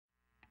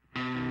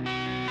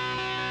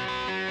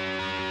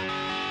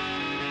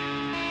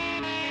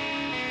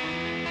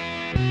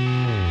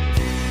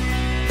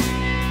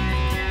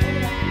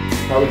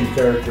How would you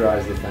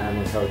characterize the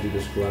family? How would you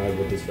describe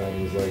what this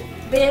family was like?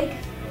 Big.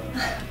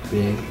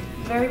 Big.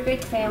 Very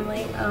big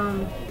family.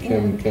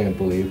 Can't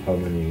believe how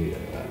many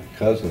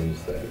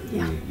cousins that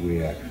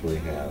we actually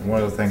have.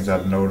 One of the things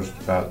I've noticed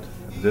about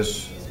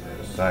this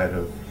side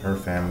of her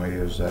family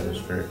is that it's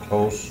very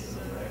close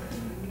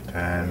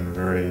and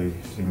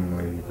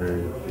seemingly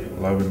very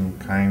loving,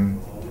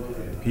 kind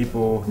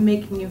people.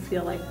 Making you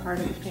feel like part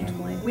of the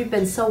family. We've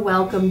been so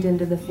welcomed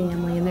into the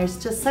family, and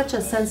there's just such a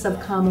sense of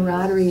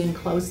camaraderie and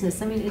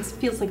closeness. I mean, it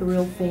feels like a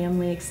real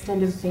family,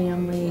 extended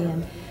family,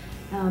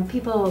 and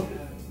people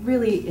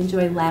really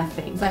enjoy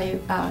laughing.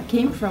 I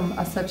came from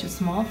such a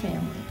small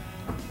family,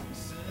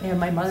 and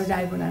my mother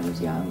died when I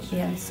was young,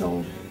 and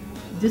so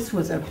this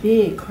was a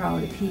big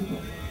crowd of people.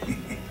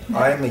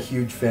 I'm a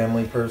huge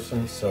family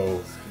person,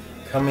 so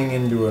coming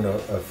into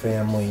a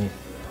family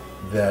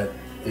that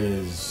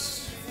is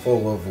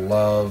full of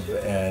love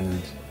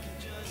and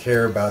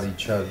care about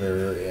each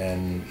other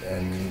and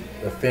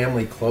a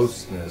family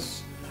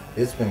closeness,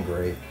 it's been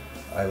great.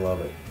 I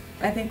love it.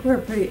 I think we're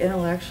a pretty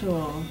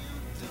intellectual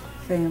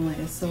family,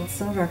 so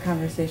some of our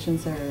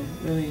conversations are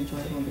really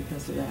enjoyable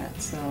because of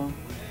that. So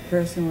a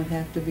person would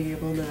have to be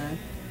able to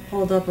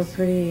hold up a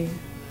pretty,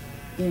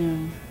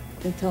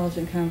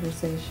 intelligent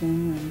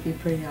conversation and be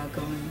pretty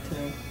outgoing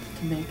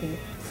to make it,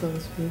 so to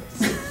speak.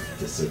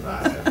 To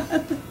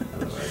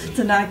survive.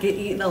 To not get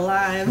eaten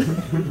alive.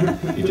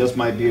 You just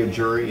might be a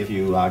jury if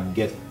you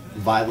get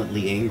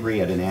violently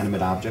angry at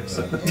inanimate objects.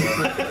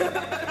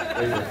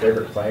 Maybe your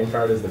favorite playing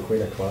card is the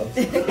Queen of Clubs?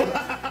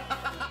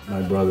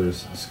 My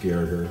brothers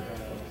scared her.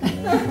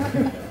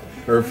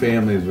 Her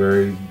family is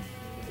very...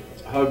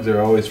 Hugs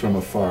are always from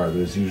afar.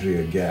 There's usually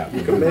a gap.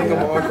 You can make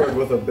them awkward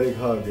with a big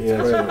hug.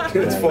 It's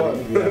great. It's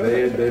fun. Yeah,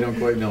 they don't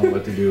quite know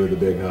what to do with a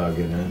big hug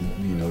and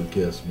then,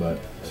 kiss, but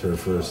her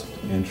first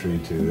entry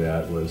to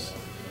that was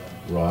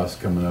Ross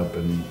coming up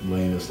and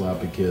laying a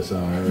sloppy kiss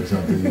on her or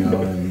something,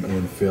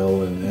 and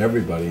Phil and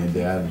everybody and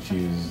Dad, and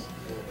she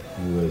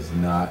was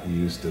not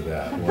used to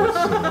that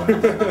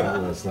whatsoever.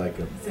 That was like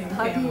a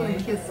Huggy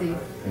and kissy,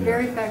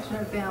 very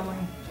affectionate family.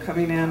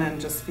 Coming in and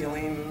just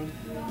feeling,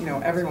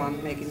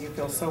 everyone making you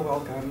feel so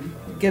welcome.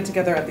 Get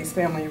together at these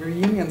family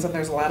reunions, and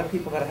there's a lot of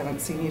people that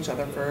haven't seen each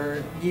other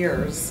for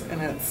years, and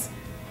it's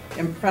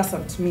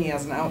impressive to me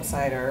as an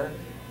outsider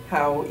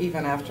how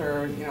even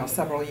after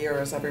several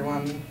years,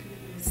 everyone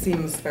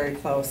seems very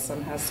close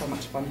and has so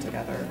much fun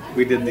together.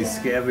 We did the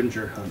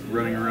scavenger hunt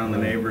running around the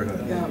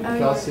neighborhood. Yeah.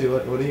 Kelsey,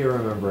 what do you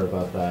remember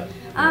about that?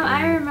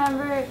 I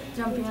remember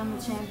jumping on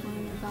the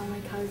trampoline with all my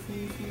cousins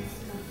and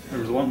stuff. There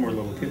was a lot more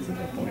little kids at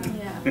that point.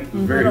 Yeah.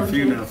 Very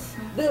few now.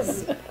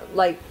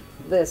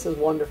 This is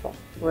wonderful,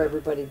 where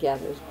everybody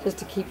gathers. Just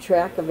to keep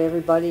track of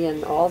everybody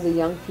and all the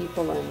young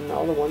people and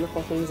all the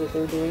wonderful things that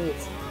they're doing,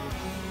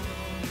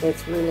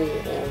 it's really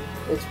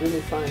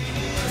fun.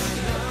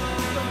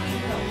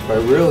 I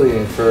really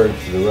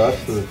encourage the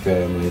rest of the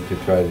family to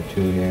try to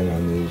tune in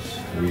on these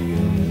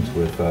reunions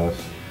with us.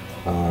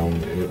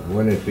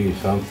 Wouldn't it be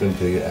something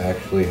to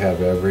actually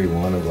have every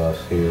one of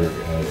us here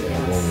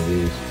at one of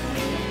these?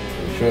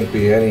 There shouldn't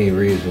be any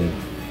reason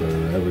for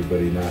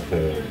everybody not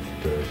to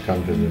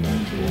come to the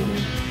next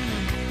one.